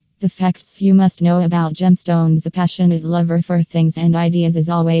The facts you must know about gemstones. A passionate lover for things and ideas is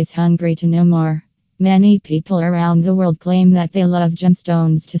always hungry to know more. Many people around the world claim that they love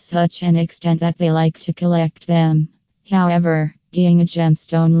gemstones to such an extent that they like to collect them. However, being a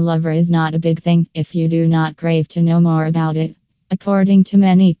gemstone lover is not a big thing if you do not crave to know more about it. According to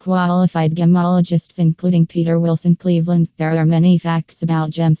many qualified gemologists, including Peter Wilson Cleveland, there are many facts about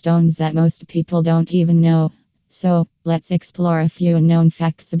gemstones that most people don't even know. So, let's explore a few known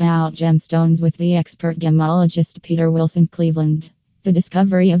facts about gemstones with the expert gemologist Peter Wilson Cleveland. The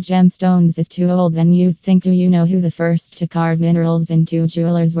discovery of gemstones is too old than you'd think. Do you know who the first to carve minerals into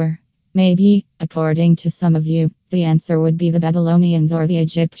jewelers were? Maybe, according to some of you, the answer would be the Babylonians or the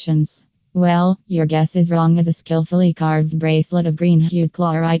Egyptians. Well, your guess is wrong, as a skillfully carved bracelet of green-hued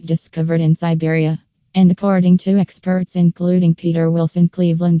chlorite discovered in Siberia. And according to experts including Peter Wilson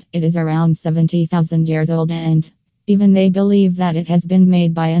Cleveland, it is around 70,000 years old, and even they believe that it has been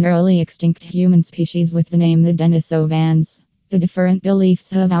made by an early extinct human species with the name the Denisovans. The different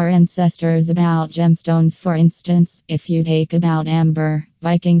beliefs of our ancestors about gemstones, for instance, if you take about amber,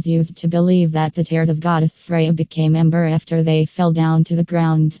 Vikings used to believe that the tears of goddess Freya became ember after they fell down to the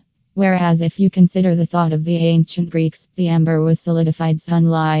ground. Whereas if you consider the thought of the ancient Greeks, the amber was solidified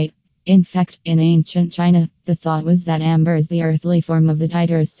sunlight. In fact, in ancient China, the thought was that amber is the earthly form of the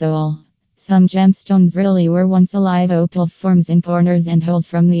tiger's soul. Some gemstones really were once alive opal forms in corners and holes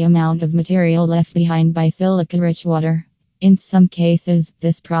from the amount of material left behind by silica-rich water. In some cases,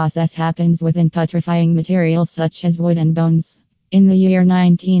 this process happens within putrefying materials such as wood and bones. In the year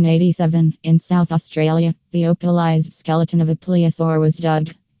 1987, in South Australia, the opalized skeleton of a plesiosaur was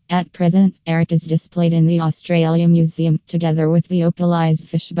dug. At present, Eric is displayed in the Australia Museum, together with the opalized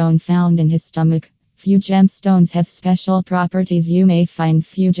fishbone found in his stomach. Few gemstones have special properties. You may find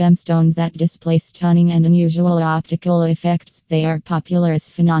few gemstones that display stunning and unusual optical effects. They are popular as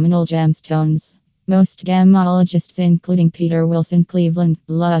phenomenal gemstones. Most gemologists, including Peter Wilson Cleveland,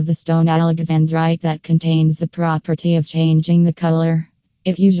 love the stone alexandrite that contains the property of changing the color.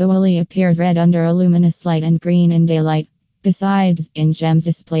 It usually appears red under a luminous light and green in daylight. Besides, in gems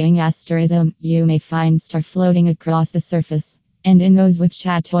displaying asterism, you may find star floating across the surface. And in those with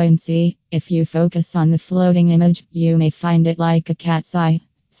chatoyancy, if you focus on the floating image, you may find it like a cat's eye.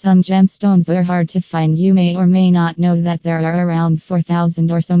 Some gemstones are hard to find. You may or may not know that there are around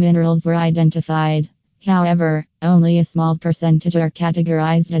 4,000 or so minerals were identified. However, only a small percentage are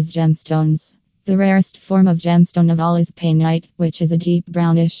categorized as gemstones. The rarest form of gemstone of all is painite, which is a deep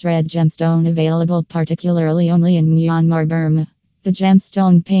brownish red gemstone available particularly only in Myanmar, Burma. The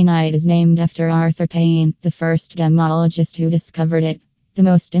gemstone painite is named after Arthur Payne, the first gemologist who discovered it. The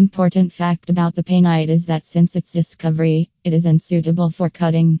most important fact about the painite is that since its discovery, it is unsuitable for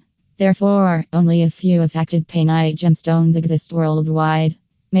cutting. Therefore, only a few affected painite gemstones exist worldwide.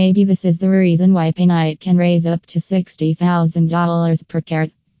 Maybe this is the reason why painite can raise up to $60,000 per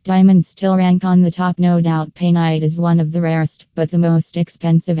carat. Diamonds still rank on the top, no doubt. Painite is one of the rarest, but the most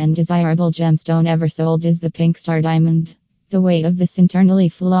expensive and desirable gemstone ever sold is the pink star diamond. The weight of this internally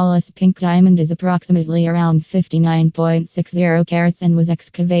flawless pink diamond is approximately around 59.60 carats and was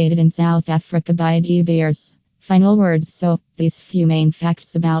excavated in South Africa by De Beers. Final words. So, these few main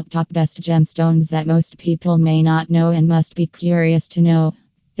facts about top best gemstones that most people may not know and must be curious to know.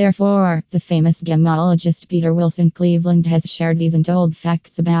 Therefore, the famous gemologist Peter Wilson Cleveland has shared these untold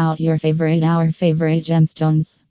facts about our favorite gemstones.